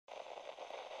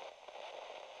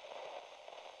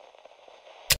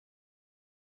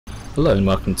Hello and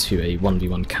welcome to a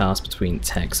 1v1 cast between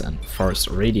Tex and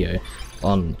Forestradio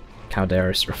on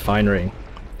Calderis Refinery.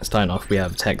 Starting off, we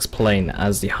have Tex playing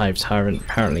as the Hive Tyrant.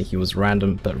 Apparently he was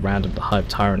random the Hive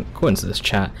Tyrant according to this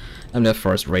chat, and we have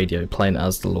Forestradio playing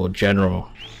as the Lord General.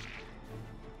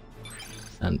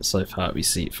 And so far we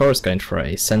see Forest going for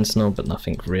a Sentinel, but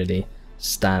nothing really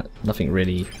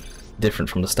different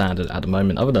from the standard at the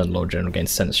moment, other than Lord General getting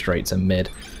sent straight to mid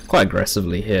quite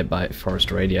aggressively here by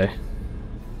Forestradio.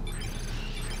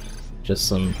 Just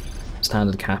some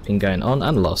standard capping going on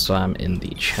and a lot of spam in the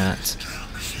chat.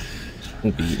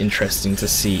 It'll be interesting to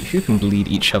see who can bleed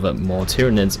each other more,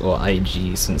 Tyranids or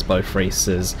IG, since both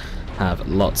races have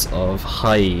lots of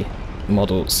high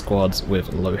model squads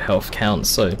with low health counts.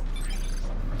 So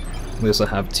we also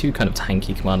have two kind of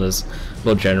tanky commanders.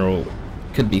 Lord General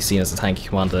could be seen as a tanky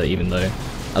commander, even though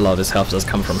a lot of his health does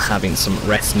come from having some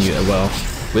retinue as well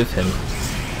with him.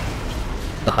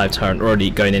 The Hive Tyrant already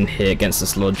going in here against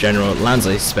this Lord General, lands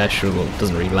a special, well,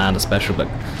 doesn't really land a special, but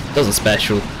does a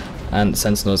special, and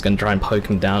Sentinel is going to try and poke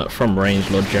him down from range.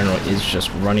 Lord General is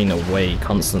just running away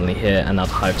constantly here, and now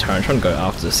the Hive Tyrant trying to go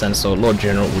after the Sentinel. Lord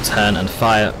General will turn and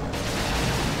fire,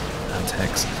 and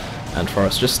Tex and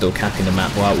Forest just still capping the map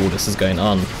while all this is going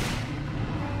on.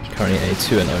 Currently a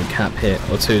 2-0 cap here,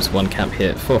 or 2-1 cap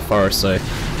here for Forest, so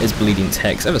is bleeding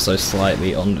Tex ever so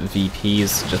slightly on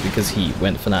VPs just because he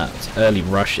went for that early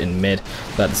rush in mid,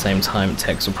 but at the same time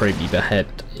Tex will probably be ahead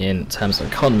in terms of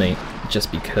economy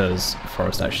just because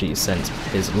Forest actually sent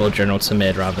his Lord General to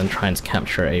mid rather than trying to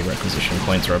capture a requisition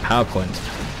point or a power point.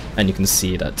 And you can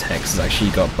see that Tex has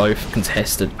actually got both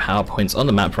contested power points on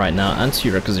the map right now and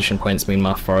 2 requisition points,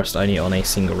 meanwhile Forest only on a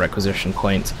single requisition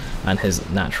point and his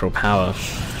natural power.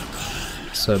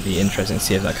 So it'll be interesting to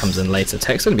see if that comes in later.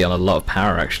 Tex going to be on a lot of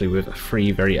power actually with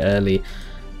 3 very early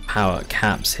power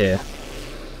caps here.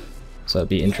 So it'll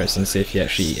be interesting to see if he's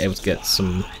actually able to get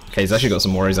some... Okay, he's actually got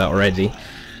some warriors out already.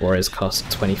 Warriors cost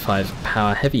 25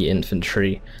 power heavy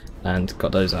infantry and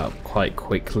got those out quite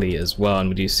quickly as well, and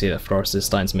we do see that Forest is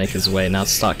starting to make his way now to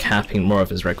start capping more of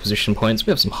his requisition points. We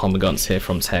have some Homagants here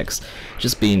from Tex,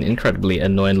 just being incredibly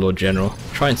annoying Lord General,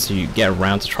 trying to get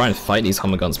around to try and fight these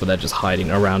Homagants, but they're just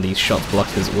hiding around these shot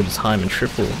blockers all the time, and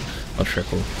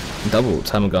double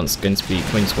Termagants going to be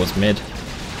coming towards mid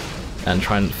and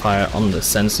trying to fire on the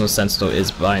Sentinel. Sentinel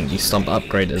is buying the Stomp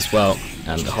upgrade as well,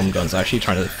 and the Homagants are actually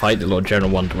trying to fight the Lord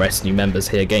General. One of the retinue members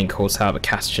here getting caught out, but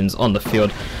Castions on the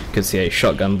field. Could see a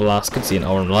shotgun blast, could see an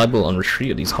unreliable on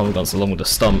retreat of these Homagants along with the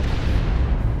Stomp.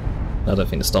 I don't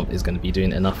think the Stomp is going to be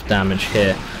doing enough damage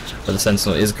here, but the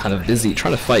Sentinel is kind of busy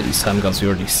trying to fight these Termagants. We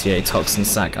already see a Toxin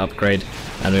Sack upgrade,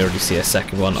 and we already see a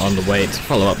second one on the way to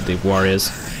follow up the Warriors.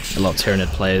 A lot of Tyranid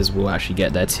players will actually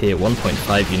get their tier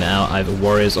 1.5 unit out, either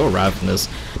Warriors or Raveners,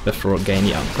 before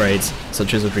gaining upgrades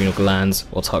such as Adrenal Glands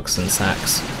or Toxin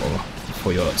Sacks or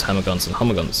for your Termagants and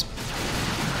Homagants.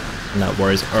 Now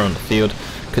Warriors are on the field,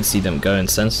 could see them go, and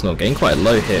Sentinel getting quite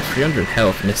low here, 300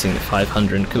 health, missing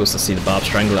 500. Could also see the Barb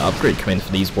Strangler upgrade come in for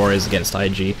these Warriors against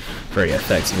IG, very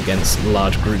effective against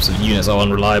large groups of units. Oh,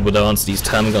 unreliable though onto these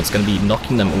Termagants, going to be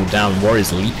knocking them all down.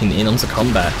 Warriors leaping in onto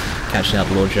combat, catching out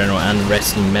the Lord General and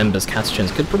retinue members.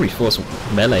 Castions could probably force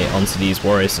melee onto these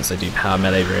Warriors since they do power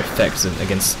melee, very effective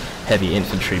against heavy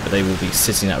infantry, but they will be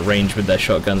sitting at range with their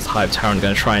shotguns. The Hive Tyrant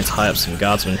going to try and tie up some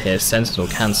Guardsmen here. Sentinel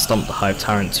can stomp the Hive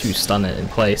Tyrant to stun it in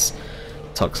place.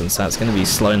 Toxin Sat's going to be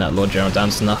slowing that Lord General down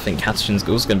to nothing. Castion's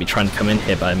also going to be trying to come in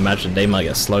here, but I imagine they might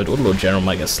get slowed, or the Lord General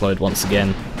might get slowed once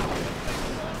again.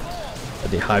 But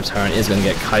the Hive Tyrant is going to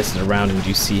get kited around, and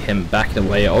you see him backing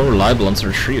away, all reliable onto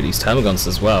retreat of these Termagants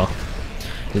as well.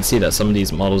 You can see that some of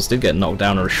these models did get knocked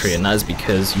down or retreat, and that is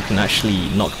because you can actually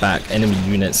knock back enemy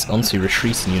units onto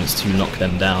retreating units to knock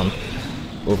them down,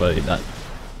 although that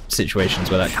situations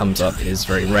where that comes up is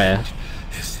very rare.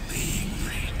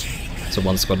 So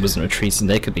one squad wasn't retreating,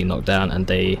 they could be knocked down, and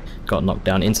they got knocked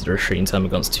down into the retreating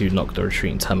Termagants to knock the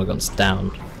retreating Termagants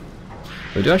down.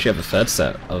 We do actually have a third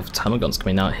set of Termagants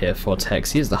coming out here for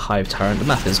Tex. He is the Hive Tyrant. The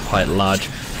map is quite large,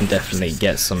 can definitely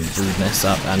get some Broodness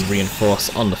up and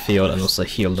reinforce on the field, and also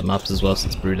heal them up as well,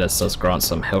 since Broodness does grant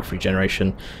some health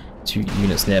regeneration to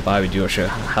units nearby. We do also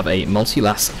have a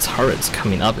multi-lass turret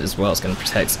coming up as well. It's going to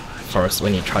protect Forest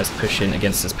when he tries to push in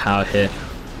against his power here.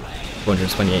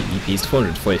 428 EPs,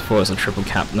 444 is a triple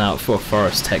cap now for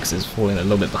Forest. Tex is falling a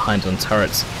little bit behind on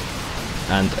turrets,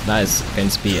 and that is going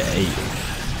to be a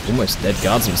almost dead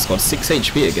Guardsman squad. 6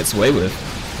 HP it gets away with.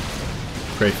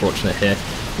 Very fortunate here.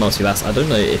 Multi-lass, I don't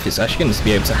know if it's actually going to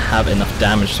be able to have enough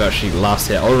damage to actually last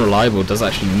here. Unreliable does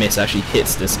actually miss, actually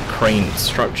hits this crane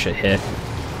structure here.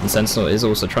 And Sentinel is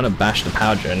also trying to bash the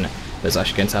power gen There's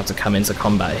actually going to have to come into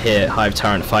combat here. Hive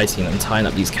Tyrant fighting and tying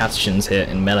up these Catechins here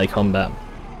in melee combat.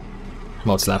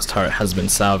 Multi-last turret has been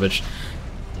salvaged.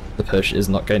 The push is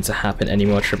not going to happen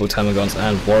anymore. Triple Termagants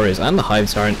and Warriors, and the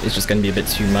Hive Tyrant is just going to be a bit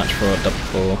too much for a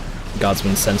double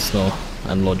Guardsman, Sentinel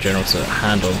and Lord General to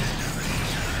handle.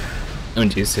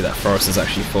 And you see that Forrest is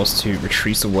actually forced to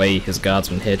retreat away his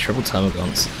Guardsmen here. Triple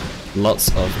Termagants.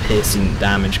 Lots of piercing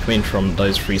damage coming from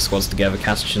those three squads together.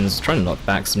 Catechins trying to knock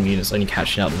back some units, only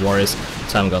catching out the Warriors.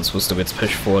 Termagants will still get to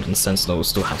push forward, and Sentinel will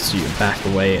still have to back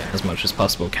away as much as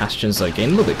possible. Catechins are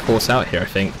getting a little bit caught out here, I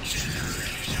think.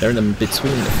 They're in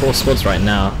between the four squads right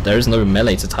now. There is no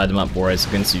melee to tie them up. Warriors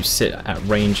are going to sit at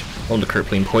range on the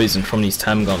crippling poison from these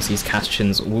Termagants. These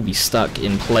Catechins will be stuck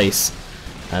in place,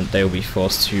 and they will be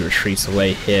forced to retreat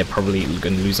away here. Probably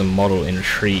going to lose a model in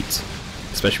retreat,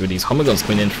 especially with these Homagons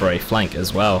coming in for a flank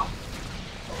as well.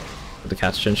 But the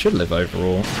Catechin should live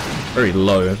overall. Very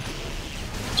low.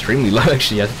 Extremely low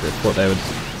actually. I thought they would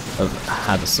have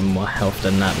had some more health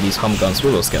than that. These Homagons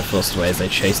will also get forced away as they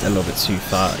chased a little bit too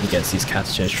far against these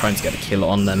Catechins, trying to get a kill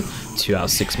on them. 2 out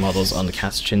of 6 models on the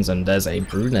Catechins, and there's a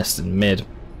brood nest in mid.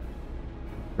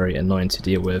 Very annoying to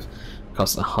deal with.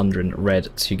 Costs 100 red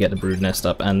to get the brood nest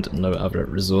up, and no other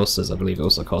resources. I believe it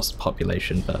also costs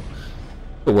population, but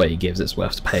the way he gives, it's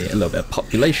worth to pay a little bit of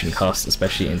population cost,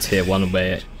 especially in tier 1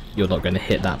 where you're not going to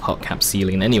hit that pop cap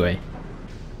ceiling anyway.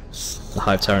 The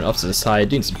Hive Tyrant off to the side,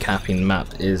 doing some capping. The map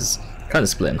is kind of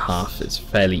split in half. It's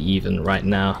fairly even right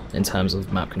now in terms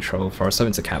of map control. Forest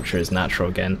having to capture is natural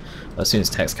again. As soon as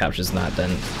Tex captures that, then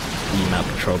the map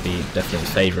control will be definitely in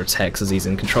favour of Tex, as he's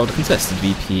in control of the contested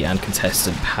VP and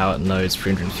contested power nodes,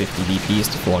 350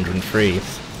 VPs to 403.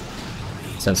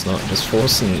 Sentinel just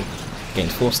getting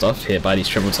forced off here by these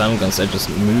triple Termagants. They're just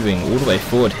moving all the way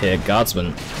forward here.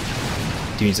 Guardsmen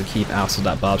do need to keep out of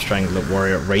that Barbed Strangler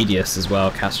Warrior radius as well.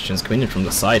 Catechins coming in from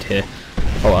the side here.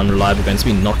 Oh, Unreliable going to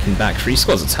be knocking back 3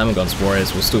 squads of Termagants.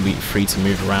 Warriors will still be free to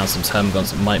move around. Some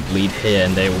Termagants might bleed here,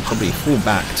 and they will probably fall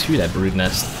back to their brood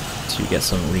nest to get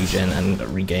some regen and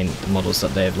regain the models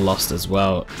that they have lost as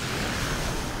well.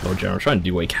 Lord General trying to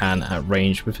do what he can at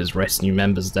range with his retinue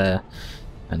members there.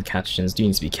 And Catechins do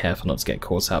need to be careful not to get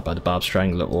caught out by the Barbed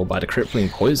Strangler or by the crippling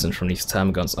poison from these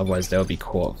Termagants, otherwise they'll be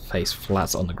caught face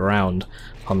flat on the ground.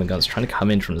 Homagants trying to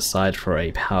come in from the side for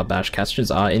a power bash.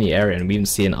 Catechins are in the area, and we even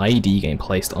see an IED getting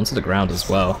placed onto the ground as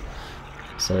well.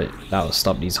 So that will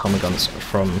stop these Homagants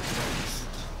from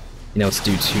being able to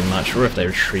do too much, or if they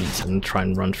retreat and try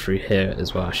and run through here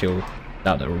as well. Actually,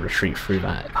 doubt they will retreat through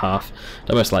that path.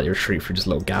 They'll most likely retreat through just a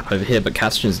little gap over here, but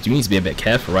Catechins do need to be a bit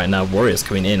careful right now. Warriors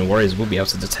coming in. Warriors will be able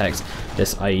to detect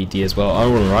this IED as well.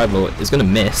 Our Unreliable is going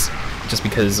to miss just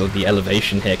because of the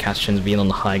elevation here. Catechins being on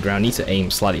the high ground need to aim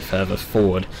slightly further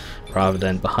forward rather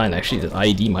than behind. Actually, the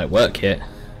IED might work here.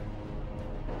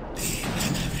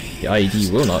 The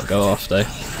IED will not go off though.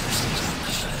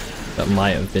 That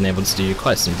might have been able to do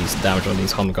quite some decent damage on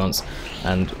these Homagants,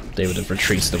 and they would have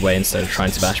retreated away instead of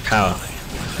trying to bash power.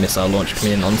 Missile launch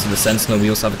coming in onto the Sentinel. We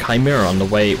also have a Chimera on the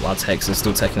way, while Tex is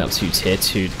still taking up to tier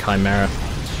 2. The Chimera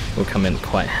will come in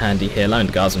quite handy here, allowing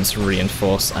the Guardsmen to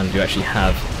reinforce, and you actually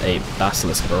have a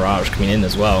Basilisk Barrage coming in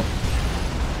as well.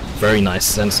 Very nice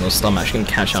Sentinel stun, actually going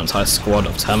to catch out an entire squad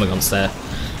of Termagants there,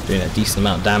 doing a decent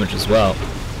amount of damage as well.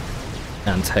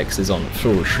 And Tex is on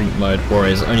full retreat mode.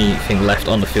 Warriors only thing left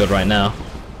on the field right now,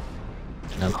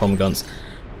 and Homagants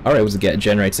are able to get a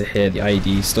generator here. The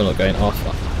IED still not going off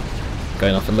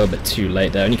a little bit too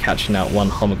late. They're only catching out 1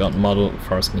 Homagant model.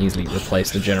 Forrest can easily replace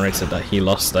the generator that he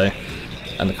lost though,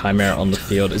 and the Chimera on the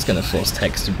field is going to force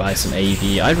Tex to buy some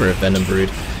AED, either a Venom Brood.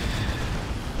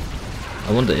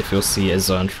 I wonder if you'll see a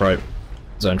Zoanthrope.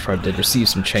 Zoanthrope did receive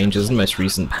some changes in the most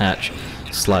recent patch,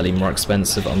 slightly more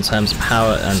expensive on terms of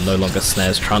power and no longer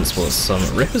snares transports. Some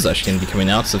Rippers actually going to be coming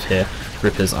out of here.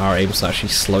 Rippers are able to actually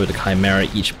slow the Chimera.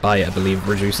 Each bite, I believe,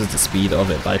 reduces the speed of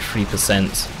it by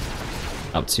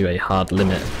 3% up to a hard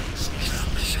limit.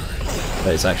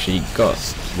 But it's actually got...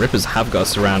 Rippers have got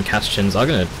us around. Catechins are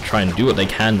going to try and do what they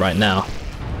can right now.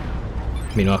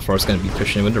 Meanwhile, Forrest is going to be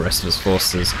pushing with the rest of his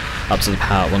forces up to the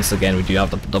power. Once again, we do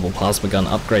have the double plasma gun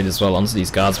upgrade as well onto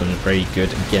these Guardsmen. Very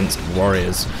good against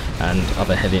Warriors and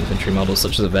other heavy infantry models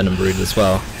such as the Venom Brood as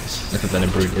well. If the Venom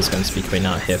Brood is going to be coming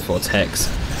out here for Tex.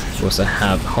 We also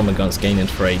have Homagants gaining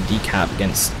for a decap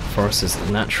against Forrest's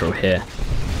natural here.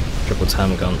 Triple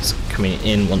Termagants coming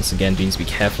in once again. Do need to be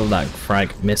careful of that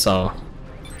frag missile.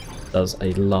 Does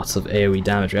a lot of AoE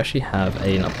damage. We actually have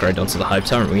an upgrade onto the Hive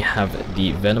Tyrant. We have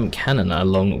the Venom Cannon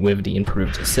along with the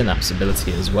improved Synapse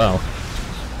ability as well.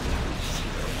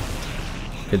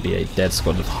 Could be a dead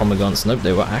squad of Homagants. Nope,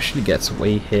 they will actually get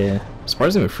away here.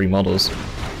 Surprisingly with 3 models.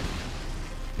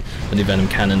 But the Venom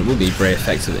Cannon will be very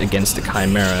effective against the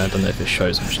Chimera. I don't know if it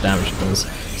shows how much damage it does.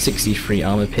 63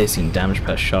 armor piercing damage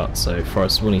per shot, so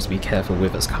Forest will need to be careful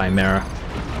with his Chimera.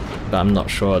 But I'm not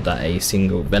sure that a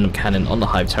single Venom Cannon on the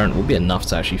Hive turret will be enough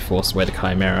to actually force away the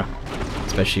Chimera,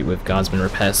 especially with Guardsman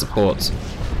repair support.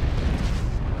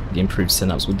 The improved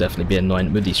synapse will definitely be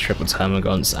annoying with these triple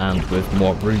Termagants and with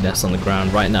more brood nests on the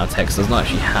ground. Right now Tex does not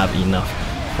actually have enough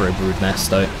for a brood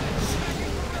nest though.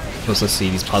 You also see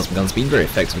these plasma guns being very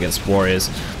effective against warriors.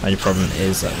 The only problem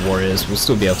is that warriors will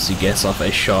still be able to get off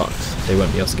a shot. They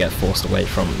won't be able to get forced away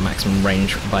from maximum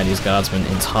range by these guardsmen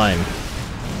in time.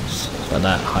 But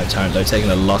that Hive Tyrant though taking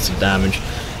a lot of damage.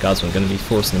 Guardsmen are going to be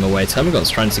forcing them away.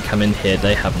 Termagant's trying to come in here.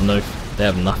 They have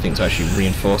nothing to actually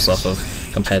reinforce off of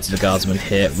compared to the Guardsmen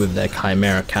here with their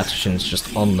Chimera Catachins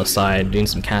just on the side doing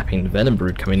some capping. Venom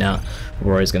Brood coming out.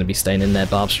 Warrior's going to be staying in their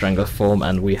Barb Strangler form,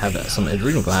 and we have some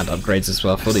Adrenal Gland upgrades as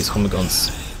well for these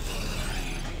Homagons.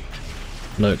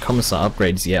 No Commissar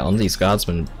upgrades yet on these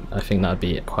Guardsmen. I think that would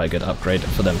be quite a good upgrade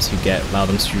for them to get. Allow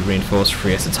them to reinforce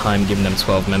 3 at a time, giving them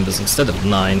 12 members instead of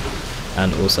 9.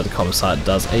 And also the Commissar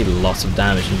does a lot of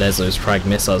damage, and there's those frag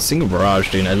missiles. Single barrage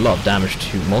doing a lot of damage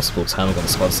to multiple Termagant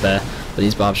squads there. But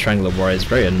these Barb Strangler warriors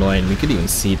very annoying. We could even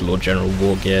see the Lord General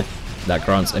War Gear that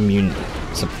grants immunity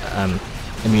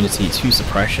to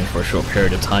suppression for a short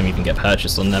period of time. You can get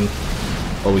purchased on them,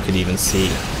 or we could even see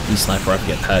the sniper rifle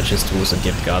get purchased to also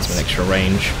give the Guardsmen extra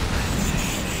range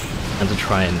and to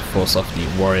try and force off the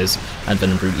warriors and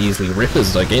Venom Brood easily.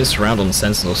 Rippers though gain surround on the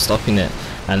Sentinel, stopping it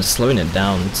and slowing it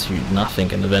down to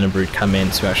nothing, and the Venom Brood come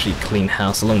in to actually clean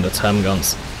house along the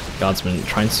Termagants. Guardsmen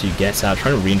trying to get out,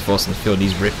 trying to reinforce in the field.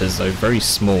 These Rippers though very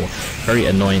small, very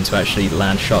annoying to actually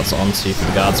land shots onto for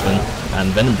the Guardsmen,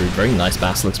 and Venom Brood very nice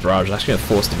Basilisk Barrage, actually going to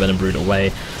force the Venom Brood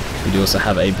away. We do also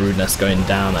have a Brood Nest going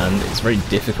down, and it's very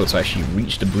difficult to actually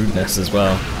reach the Brood Nest as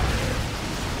well.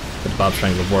 But the Barb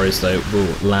Strangler warriors though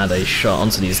will land a shot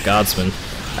onto these Guardsmen,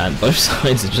 and both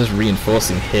sides are just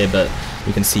reinforcing here, but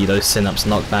you can see those Synapse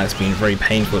knockbacks being very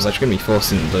painful. It's actually going to be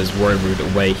forcing those Warrior Brood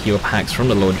away. Heal packs from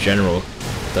the Lord General,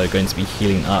 they're going to be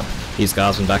healing up these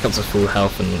Guardsmen back up to full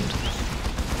health, and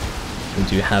we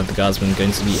do have the Guardsmen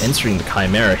going to be entering the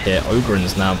Chimera here.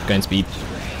 Ogrins now going to be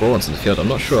brought onto the field. I'm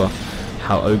not sure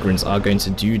how Ogrins are going to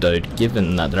do though,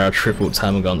 given that there are triple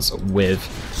Termagants with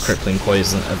crippling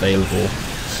poison available.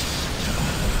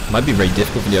 It might be very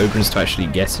difficult for the Ogrins to actually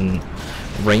get in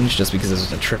range just because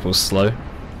there's a triple slow.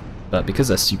 But because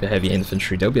they're super heavy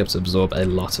infantry, they'll be able to absorb a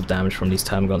lot of damage from these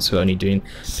Termagants who are only doing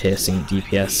piercing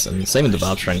DPS. And same with the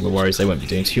Barb Strangler warriors, they won't be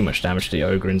doing too much damage to the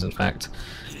Ogrins. In fact,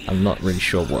 I'm not really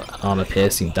sure what armor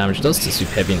piercing damage does to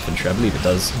super heavy infantry. I believe it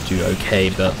does do okay,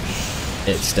 but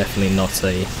it's definitely not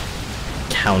a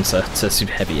counter to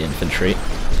super heavy infantry.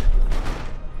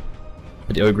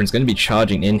 But the Ogren's going to be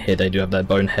charging in here. They do have their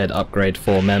Bonehead upgrade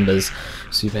for members.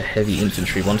 Super heavy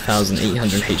infantry,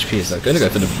 1,800 HP, so they're going to go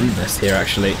for the Brood Nest here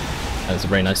actually. That's a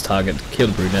very nice target. Kill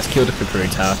the Brood Nest, kill the Kukuri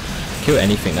Tower, kill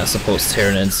anything that supports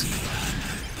Tyranids.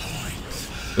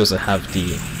 We also have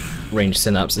the ranged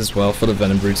Synapse as well for the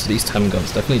Venom Brood, so these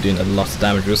Termagants definitely doing a lot of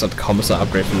damage. We also have the Commissar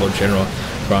upgrade for Lord General,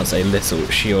 grants a little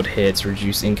shield here to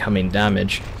reduce incoming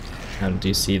damage. And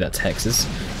do see that Tex is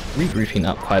regrouping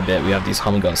up quite a bit. We have these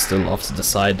Homagons still off to the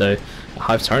side though. A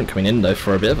Hive Tyrant coming in though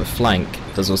for a bit of a flank.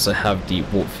 Does also have the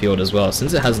Warp Field as well,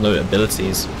 since it has no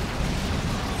abilities.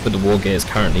 But the War Gear has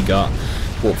currently got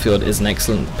Warp Field is an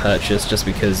excellent purchase just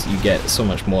because you get so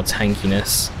much more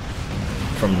tankiness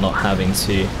from not having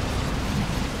to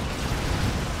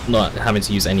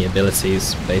use any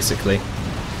abilities basically.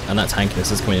 And that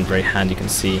tankiness is coming in very handy. You can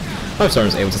see Hive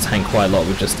Tyrant is able to tank quite a lot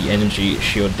with just the energy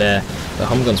shield there. The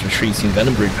Homagon's retreating,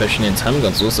 Venom Brood pushing in,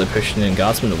 Termagant's also pushing in,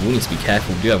 Guardsmen will need to be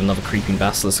careful. We do have another creeping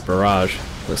Basilisk Barrage.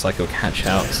 Looks like he'll catch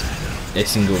out a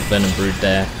single Venom Brood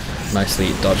there.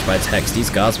 Nicely dodged by Tex. These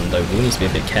Guardsmen though will need to be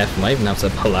a bit careful. Might even have to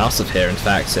pull out of here. In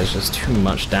fact, there's just too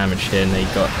much damage here and they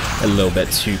got a little bit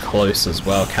too close as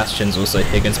well. Catachin's also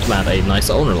here going to plant a nice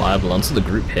unreliable onto the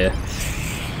group here.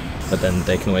 But then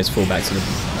they can always fall back to the...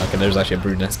 Okay, there's actually a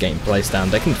Brood Nest getting placed down.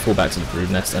 They can fall back to the Brood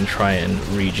Nest and try and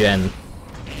regen.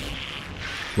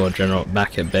 Lord General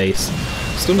back at base.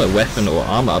 Still no weapon or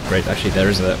armor upgrade. Actually, there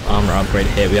is an armor upgrade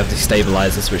here. We have the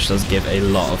Stabilizers, which does give a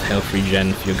lot of health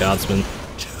regen for your Guardsmen.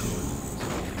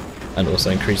 And also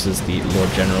increases the Lord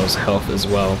General's health as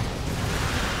well.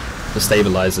 The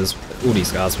Stabilizers, all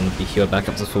these Guardsmen would be healed back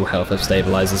up to full health if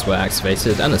Stabilizers were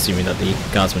activated, and assuming that the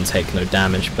Guardsmen take no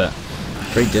damage, but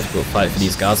very difficult fight for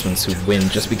these Guardsmen to win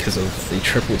just because of the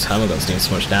triple Termagants doing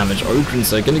so much damage.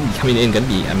 Ogrins are going to be coming in, going to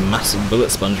be a massive bullet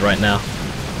sponge right now.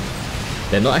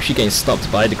 they're not actually getting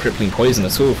stopped by the crippling poison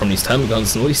at all from these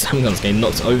Termagants, and all these Termagants getting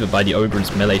knocked over by the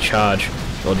Ogre's melee charge,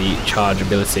 or the charge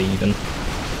ability even.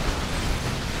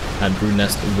 And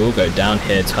Broodnest will go down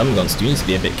here. Termagants do need to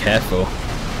be a bit careful.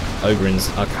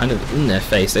 Ogrins are kind of in their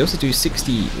face. They also do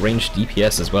 60 ranged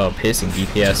DPS as well, piercing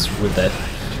DPS with their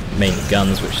main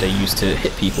guns, which they use to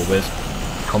hit people with.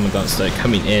 Termagants though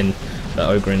coming in, the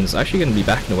Ogrins actually going to be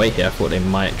backing away here. I thought they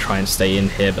might try and stay in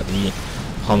here, but the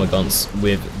Termagants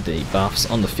with the buffs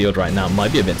on the field right now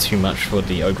might be a bit too much for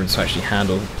the Ogrins to actually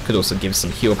handle. Could also give some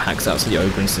heal packs out to the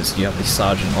Ogrins since you have the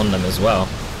Sergeant on them as well.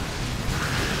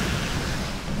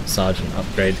 Sergeant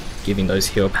upgrade, giving those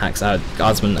heal packs out.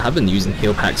 Guardsmen have been using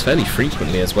heal packs fairly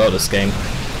frequently as well this game.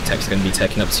 Tech's going to be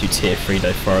taking up to tier 3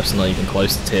 though. Forest not even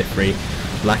close to tier 3.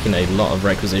 Lacking a lot of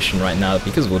requisition right now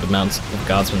because of all the amounts of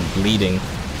Guardsmen bleeding.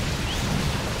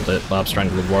 The Barb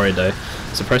Strangler Warrior though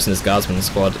suppressing this Guardsman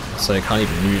squad, so it can't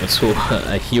even move at all.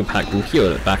 A heal pack will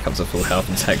heal it back up to full health,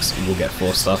 and Tex will get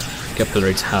forced off.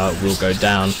 Capillary Tower will go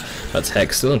down, but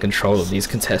Tex still in control of these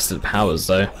contested powers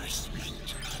though.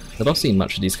 I've not seen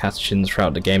much of these Catachins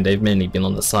throughout the game. They've mainly been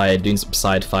on the side, doing some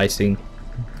side fighting,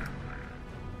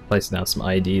 placing down some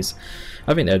IEDs.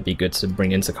 I think that would be good to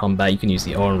bring into combat. You can use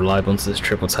the Aura Reliable onto this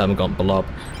triple Termagant blob,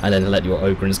 and then let your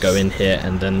Ogrins go in here,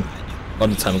 and then when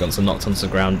the Termagants are knocked onto the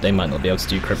ground, they might not be able to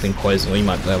do crippling poison, or you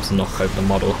might be able to knock over the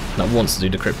model that wants to do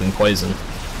the crippling poison.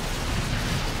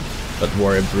 But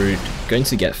Warrior Brood going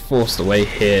to get forced away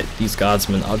here. These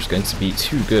Guardsmen are just going to be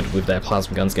too good with their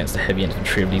plasma guns against the heavy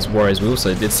infantry of these warriors. We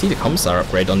also did see the Commissar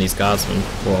upgrade on these Guardsmen,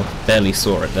 or barely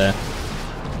saw it there.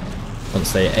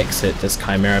 Once they exit this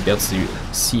Chimera, be able to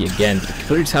see again. But the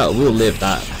Capillary Tower will live.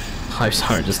 That Hive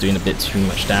Tyrant just doing a bit too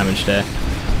much damage there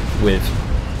with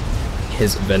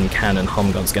his Venom Cannon.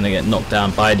 Homgun's going to get knocked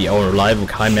down by the Unreliable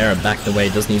Chimera, backed away,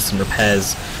 does need some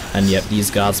repairs, and yet these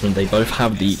Guardsmen, they both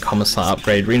have the Commissar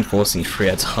upgrade, reinforcing 3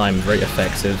 at a time, very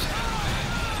effective.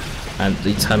 And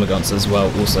the Termagants as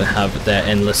well also have their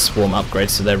Endless Swarm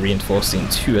upgrade, so they're reinforcing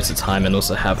 2 at a time, and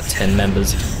also have 10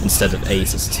 members instead of 8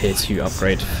 as a tier 2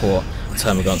 upgrade for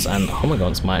Termagants, and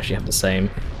Homagants might actually have the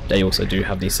same. They also do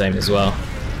have the same as well.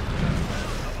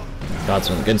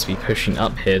 Guardsmen are going to be pushing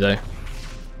up here though.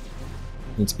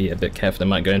 Need to be a bit careful. They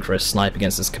might go in for a snipe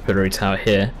against this Capillary Tower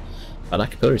here. But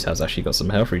that Capillary Tower's actually got some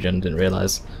health regen. Didn't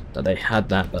realise that they had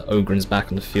that. But Ogren's back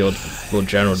on the field. Lord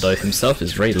General though himself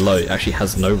is very low. He actually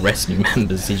has no retinue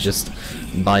members. He's just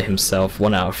by himself.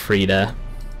 1 out of 3 there.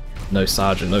 No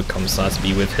Sergeant, no Commissar to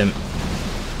be with him.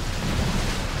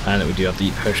 And we do have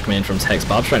the push coming in from Tex.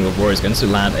 Barb Strangler Warrior is going to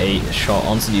land a shot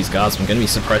onto these Guardsmen. Going to be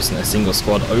suppressing a single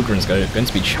squad. Ogren's going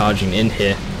to be charging in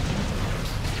here.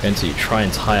 Going to try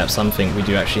and tie up something. We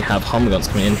do actually have Homagants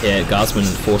coming in here. Guardsmen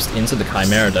forced into the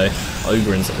Chimera though.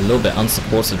 Ogren's a little bit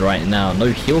unsupported right now. No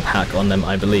heal pack on them,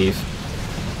 I believe.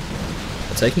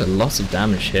 They're taking a lot of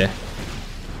damage here,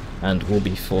 and will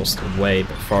be forced away,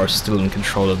 but Forest still in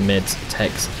control of mid.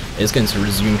 Tex is going to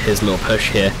resume his little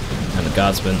push here, and the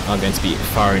Guardsmen are going to be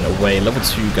firing away. Level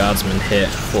 2 Guardsmen here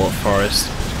for Forest,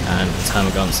 and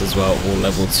Termagants as well, all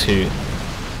level 2.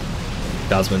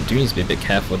 Guardsmen do need to be a bit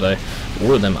careful though.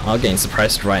 All of them are getting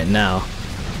suppressed right now,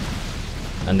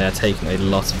 and they're taking a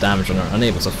lot of damage and are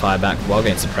unable to fire back while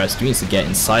getting suppressed. Do need to get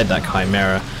inside that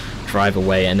Chimera, drive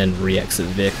away, and then re-exit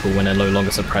the vehicle when they're no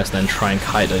longer suppressed, then try and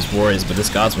kite those warriors. But this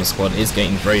Guardsman squad is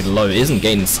getting very low. It isn't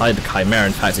getting inside the Chimera.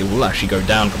 In fact, it will actually go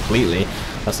down completely.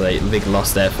 That's a big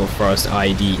loss there for Forest.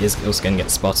 IED is also going to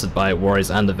get spotted by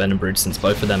Warriors and the Venom Brood, since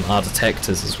both of them are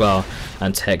detectors as well.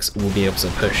 And Tex will be able to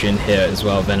push in here as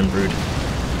well. Venom Brood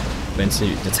going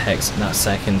to detect that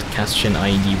second Catachin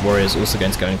IED. Warriors also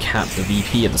going to go and cap the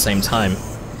VP at the same time.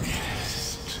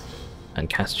 And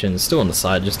Catachin is still on the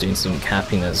side, just doing some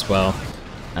capping as well.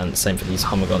 And same for these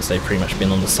Homagants, they've pretty much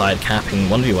been on the side capping,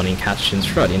 1v1ing Catachins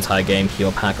throughout the entire game.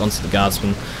 Heal pack onto the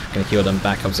Guardsmen, going to heal them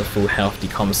back up to full health. The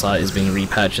Commissar is being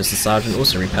repurchased, the Sergeant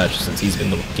also repurchased since he's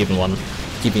been given one,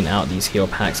 giving out these heal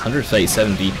packs.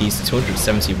 137 VPs to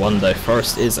 271 though.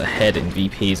 Forest is ahead in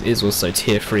VPs, is also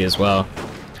tier 3 as well.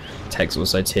 Tex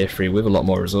also tier 3 with a lot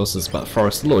more resources, but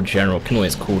Forest Lord General can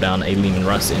always call down a Lehman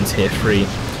Russ in tier 3.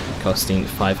 Costing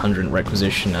 500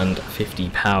 requisition and 50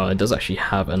 power. It does actually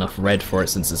have enough red for it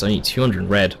since it's only 200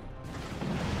 red.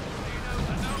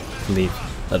 I believe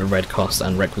that the red cost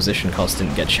and requisition cost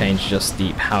didn't get changed, just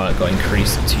the power got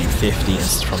increased to 50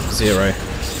 from 0.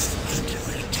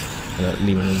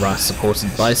 Lehman Russ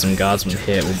supported by some Guardsmen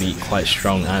here will be quite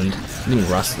strong, and Leaving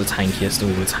Rust the tankiest of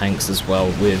all the tanks as well,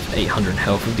 with 800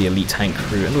 health with the elite tank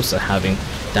crew, and also having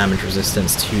damage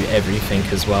resistance to everything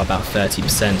as well, about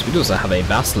 30%. We'd also have a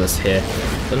Basilisk here.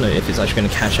 Don't know if it's actually going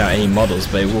to catch out any models,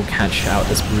 but it will catch out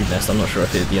this Brood Nest. I'm not sure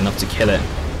if it'd be enough to kill it.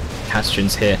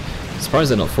 Catachans here. Surprised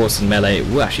they're not forcing melee. It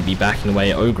will actually be backing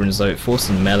away. Ogrins though,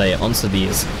 forcing melee onto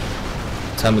these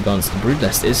Termagants. The Brood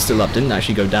Nest is still up, didn't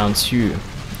actually go down to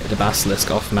the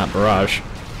Basilisk off map barrage.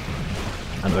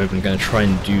 And Ogren going to try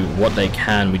and do what they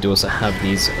can. We do also have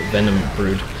these Venom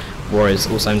Brood Warriors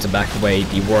also having to back away.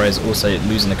 The Warriors also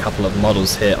losing a couple of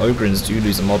models here. Ogrins do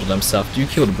lose a model themselves, do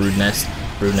kill the Brood Nest.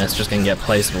 Brood Nest just going to get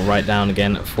placed right down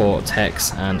again for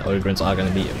Tex, and Ogrins are going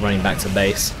to be running back to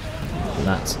base. And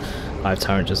that's Hive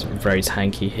Tyrant just very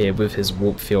tanky here with his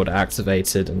warp field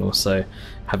activated, and also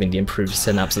having the improved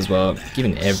synapse as well,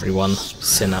 giving everyone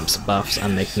synapse buffs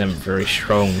and making them very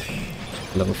strong.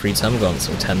 Level 3 Termagants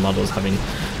with 10 models having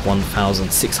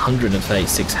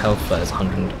 1,636 health, that is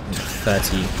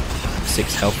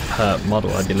 136 health per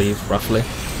model I believe, roughly.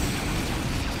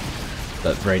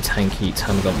 But very tanky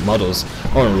Termagant models.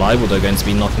 Unreliable though, going to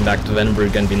be knocking back the Venom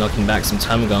Brood, going to be knocking back some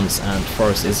Termagants, and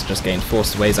Forest is just getting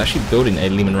forced away. He's actually building a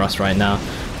Leman Russ right now,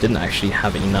 didn't actually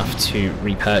have enough to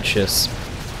repurchase,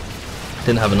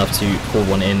 didn't have enough to pull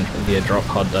one in via drop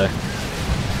pod though,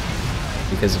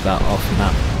 because of that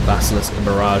off-map Basilisk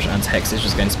barrage, and Tex is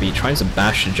just going to be trying to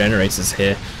bash the generators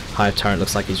here. Hive Tyrant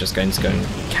looks like he's just going to go and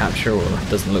capture, or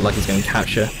doesn't look like he's going to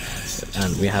capture,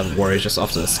 and we have Warriors just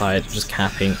off to the side, just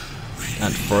capping,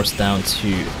 and Forest down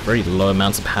to very low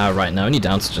amounts of power right now, only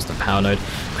down to just a power node.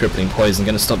 Crippling Poison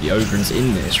going to stop the Ogrins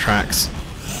in his tracks.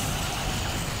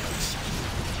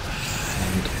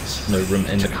 And no room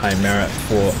in the Chimera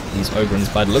for these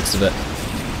Ogrins by the looks of it.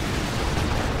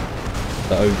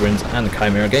 The Ogrins and the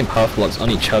Chimera getting path blocks on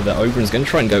each other. Ogrins going to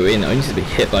try and go in, only to be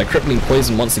hit by Crippling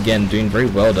Poison once again, doing very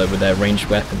well though with their ranged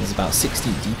weapons, about 60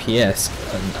 DPS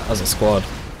as a squad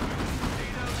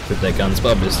with their guns,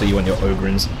 but obviously you want your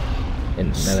Ogrins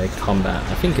in melee combat.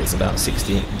 I think it's about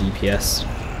 60 DPS,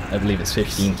 I believe it's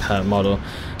 15 per model.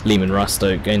 Leman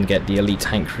Rusto going to get the elite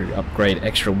tank crew upgrade,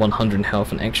 extra 100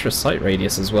 health and extra sight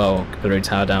radius as well. Capital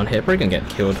Tower down here, probably going to get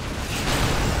killed.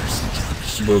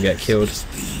 Will get killed.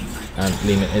 And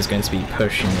Lehman is going to be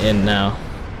pushing in now.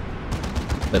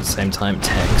 But at the same time,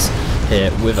 Tex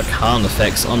here with a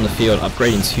Carnifex on the field,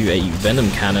 upgrading to a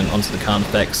Venom Cannon onto the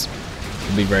Carnifex.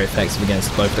 Will be very effective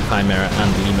against both the Chimera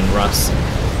and Lehman Russ.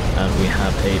 And we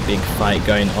have a big fight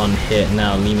going on here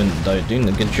now. Lehman though doing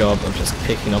a good job of just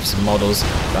picking off some models.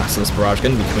 Basilisk Barrage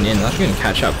going to be coming in. That's going to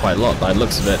catch out quite a lot by the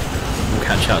looks of it. We'll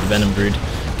catch out the Venom Brood,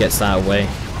 gets that away.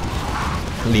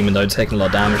 Lehman though taking a lot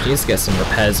of damage, needs to get some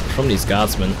repairs from these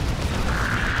Guardsmen.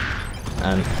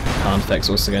 And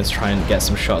Carnifex also going to try and get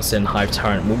some shots in. Hive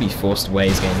Tyrant will be forced away,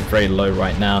 he's getting very low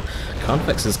right now.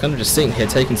 Carnifex is kind of just sitting here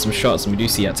taking some shots, and we do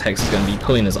see that Tex is going to be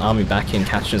pulling his army back in.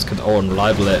 Catchers could all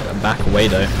unreliable it, back away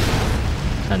though.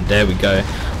 And there we go.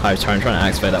 Hive Tyrant trying to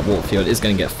activate that warp field is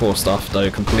going to get forced off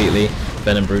though completely.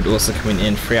 Venom Brood also coming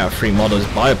in, 3 out of 3 models.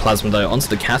 Bioplasma though onto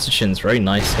the Catachans, very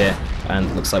nice here.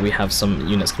 And looks like we have some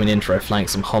units coming in for a flank,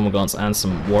 some Homogons and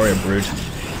some Warrior Brood.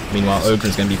 Meanwhile,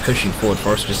 Ogren's going to be pushing forward.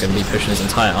 Forrest is going to be pushing his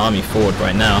entire army forward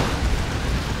right now.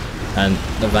 And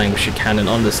the Vanquisher Cannon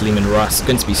on this Leman Russ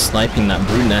going to be sniping that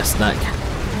Brood Nest. That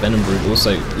Venom Brood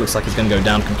also looks like it's going to go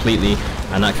down completely.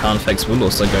 And that Carnifex will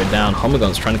also go down.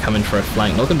 Homogon's trying to come in for a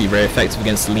flank. Not going to be very effective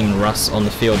against the Leman Russ on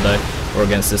the field though, or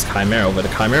against this Chimera. But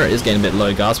the Chimera is getting a bit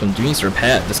low. Guardsmen do need to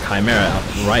repair this Chimera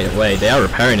right away. They are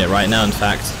repairing it right now, in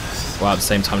fact. While at the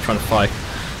same time trying to fight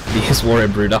this Warrior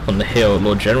Brood up on the hill.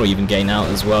 Lord General even getting out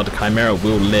as well. The Chimera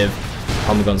will live.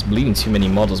 Homogon's bleeding too many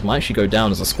models. Might actually go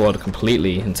down as a squad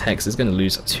completely. And Tex is going to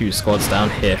lose 2 squads down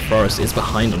here. Forest is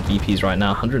behind on VPs right now.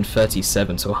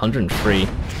 137 to 103.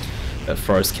 But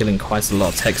Forest killing quite a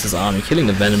lot of Tex's army. Killing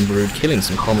the Venom Brood. Killing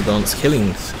some Homogons.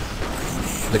 Killing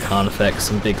the Carnifex.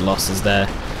 Some big losses there.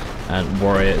 And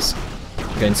Warriors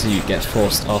going to get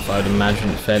forced off, I would imagine,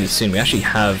 fairly soon. We actually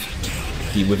have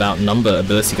the without number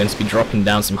ability going to be dropping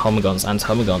down some Homogons and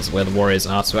Termagants where the Warriors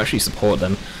are to actually support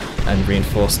them and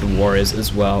reinforce the Warriors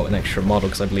as well. An extra model,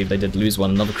 because I believe they did lose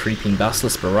one. Another creeping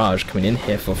Basilisk Barrage coming in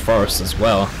here for Forest as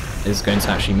well is going to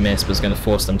actually miss, but is going to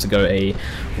force them to go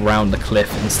around the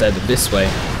cliff instead of this way,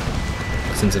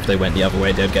 since if they went the other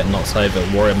way they would get knocked over.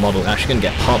 Warrior model actually going to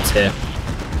get popped here.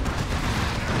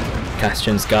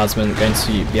 Catachans, Guardsmen going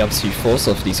to be able to force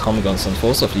off these Homogons and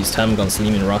force off these Termagants.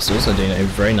 Leman Russ also doing a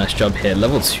very nice job here.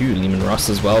 Level 2 Leman Russ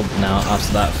as well now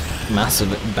after that massive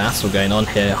battle going on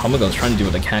here. Homogons trying to do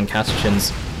what they can.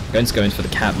 Catachans going to go in for the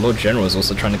cap. Lord General is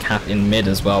also trying to cap in mid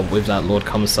as well with that Lord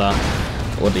Commissar.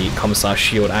 or the Commissar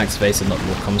shield activated, not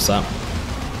Lord Commissar.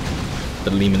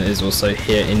 But Lehman is also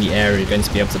here in the area, going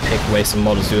to be able to pick away some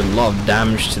models, do a lot of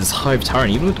damage to this Hive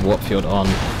Tyrant, even with the warp field on.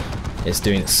 It's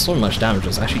doing so much damage,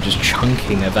 it's actually just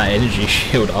chunking that energy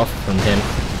shield off from him.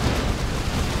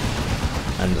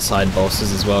 And the side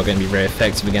bosses as well, going to be very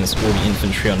effective against all the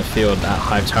infantry on the field. That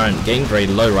Hive Tyrant getting very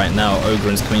low right now.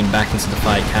 Ogryn's coming back into the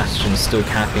fight, Castion still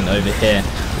capping over here.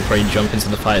 We'll probably jump into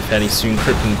the fight fairly soon.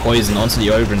 Crippling Poison onto the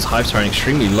Ogryn's. Hive Tyrant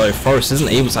extremely low. Forest isn't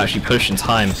able to actually push in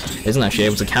time, isn't actually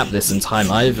able to cap this in time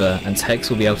either, and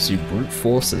Tex will be able to brute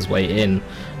force his way in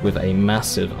with a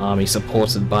massive army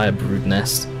supported by a brood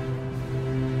nest.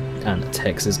 And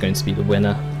Tex is going to be the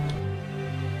winner.